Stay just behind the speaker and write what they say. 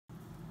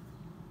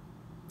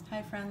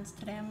Hi friends,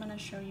 today I'm going to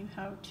show you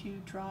how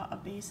to draw a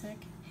basic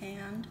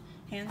hand.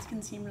 Hands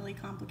can seem really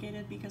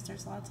complicated because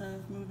there's lots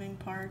of moving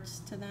parts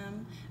to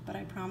them, but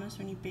I promise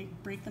when you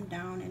break them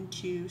down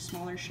into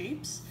smaller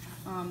shapes,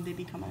 they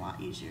become a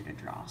lot easier to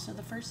draw. So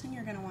the first thing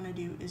you're going to want to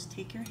do is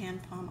take your hand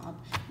palm up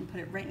and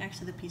put it right next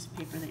to the piece of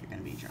paper that you're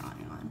going to be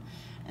drawing on.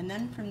 And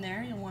then from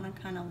there you'll want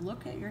to kind of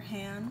look at your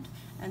hand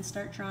and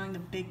start drawing the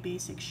big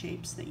basic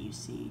shapes that you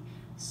see.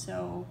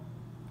 So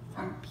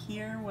from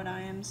here, what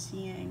I am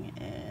seeing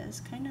is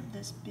kind of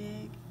this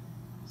big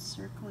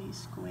circly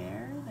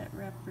square that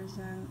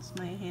represents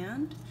my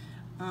hand,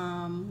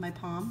 my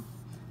palm.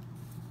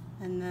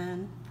 And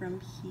then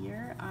from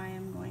here, I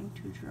am going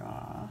to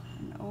draw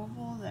an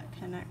oval that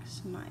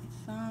connects my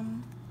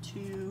thumb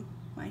to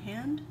my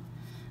hand.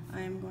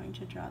 I am going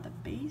to draw the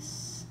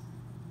base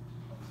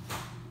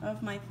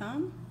of my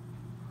thumb,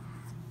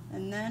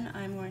 and then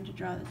I'm going to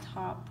draw the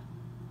top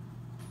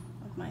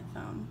of my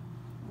thumb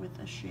with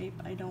a shape.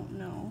 I don't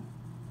know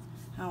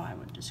how I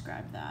would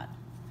describe that.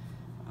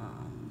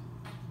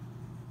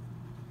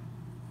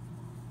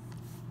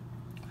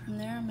 From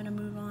there I'm going to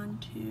move on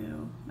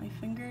to my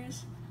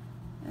fingers,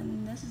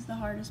 and this is the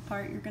hardest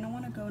part. You're going to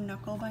want to go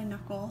knuckle by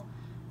knuckle.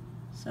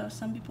 So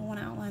some people want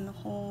to outline the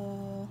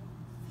whole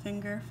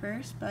finger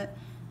first, but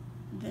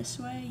this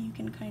way you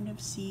can kind of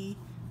see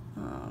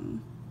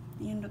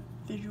the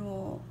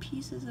individual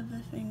pieces of the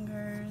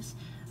fingers,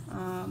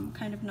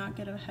 kind of not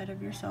get ahead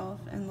of yourself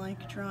and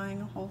like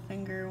drawing a whole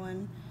finger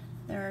when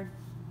there are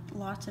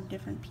lots of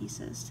different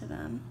pieces to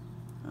them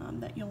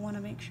that you'll want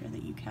to make sure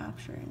that you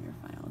capture in your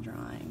final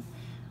drawing.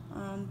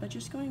 But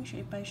just going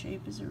shape by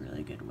shape is a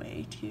really good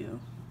way to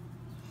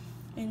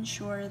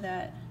ensure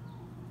that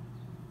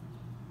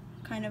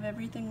kind of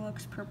everything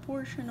looks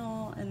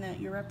proportional and that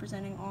you're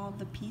representing all of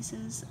the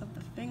pieces of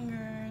the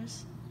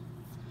fingers.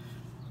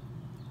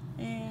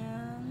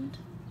 And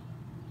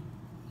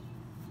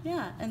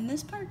yeah, and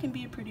this part can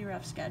be a pretty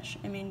rough sketch.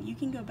 I mean, you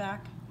can go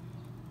back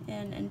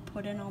in and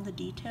put in all the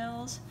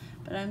details,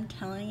 but I'm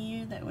telling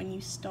you that when you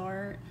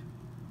start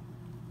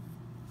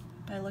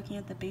by looking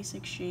at the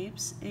basic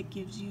shapes, it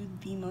gives you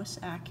the most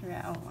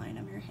accurate outline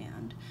of your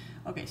hand.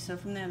 Okay, so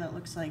from there that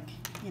looks like,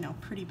 you know,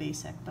 pretty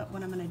basic, but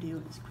what I'm gonna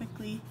do is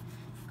quickly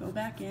go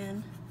back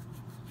in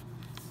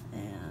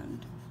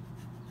and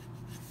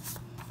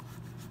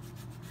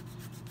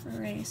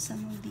erase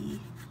some of the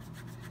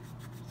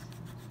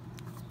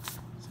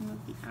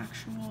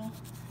actual,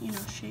 you know,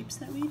 shapes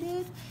that we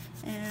did,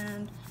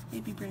 and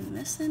maybe bring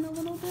this in a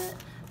little bit.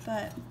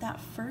 But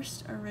that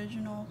first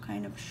original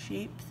kind of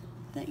shape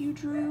that you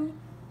drew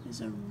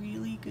is a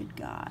really good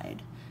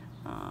guide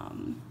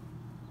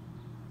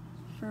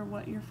for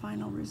what your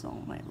final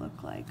result might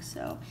look like.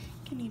 So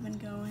you can even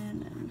go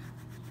in and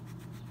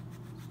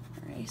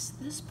erase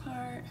this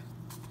part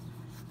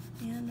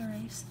and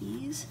erase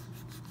these.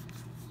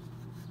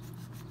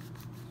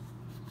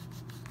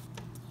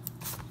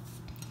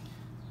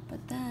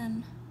 But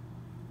then,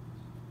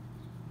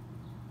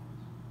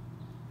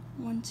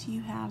 once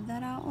you have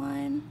that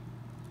outline,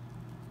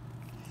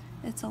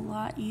 it's a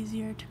lot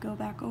easier to go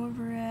back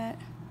over it,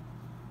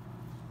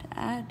 to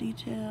add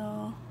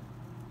detail,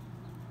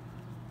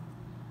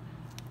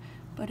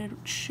 but it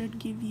should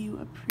give you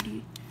a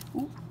pretty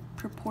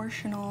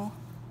proportional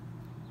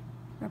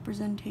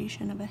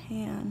representation of a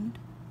hand.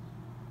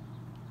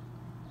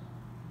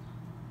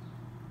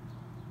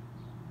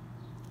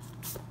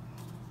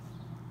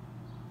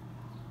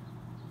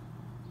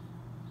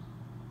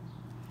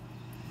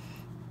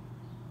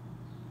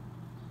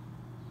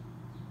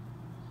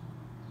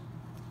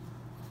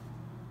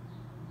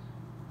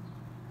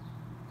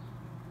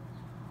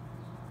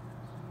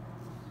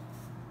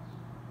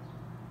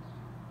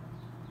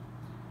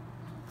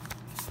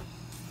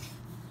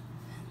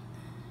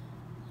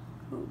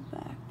 Go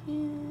back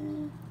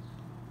in.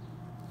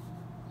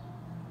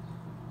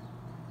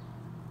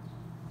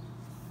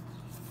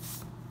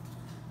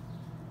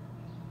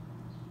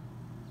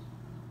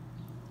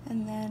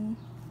 And then,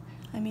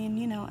 I mean,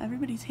 you know,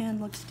 everybody's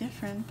hand looks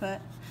different,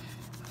 but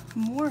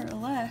more or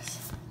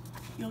less,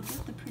 you'll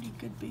get the pretty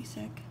good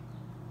basic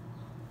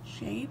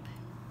shape.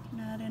 You can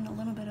add in a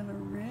little bit of a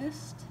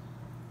wrist.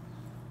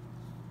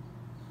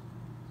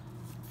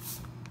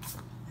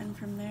 And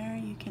from there,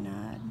 you can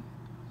add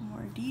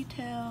more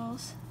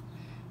details.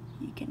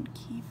 You can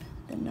keep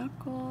the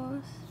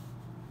knuckles.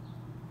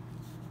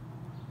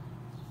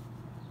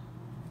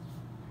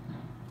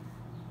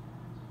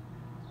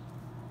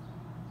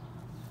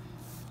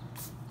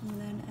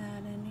 And then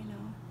add in, you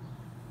know,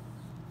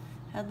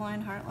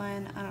 headline,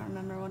 heartline. I don't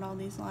remember what all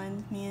these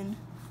lines mean,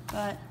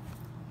 but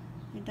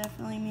it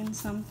definitely means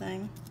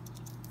something.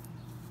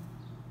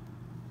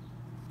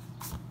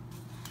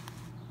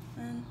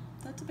 And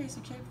that's a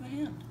basic shape of a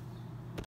hand.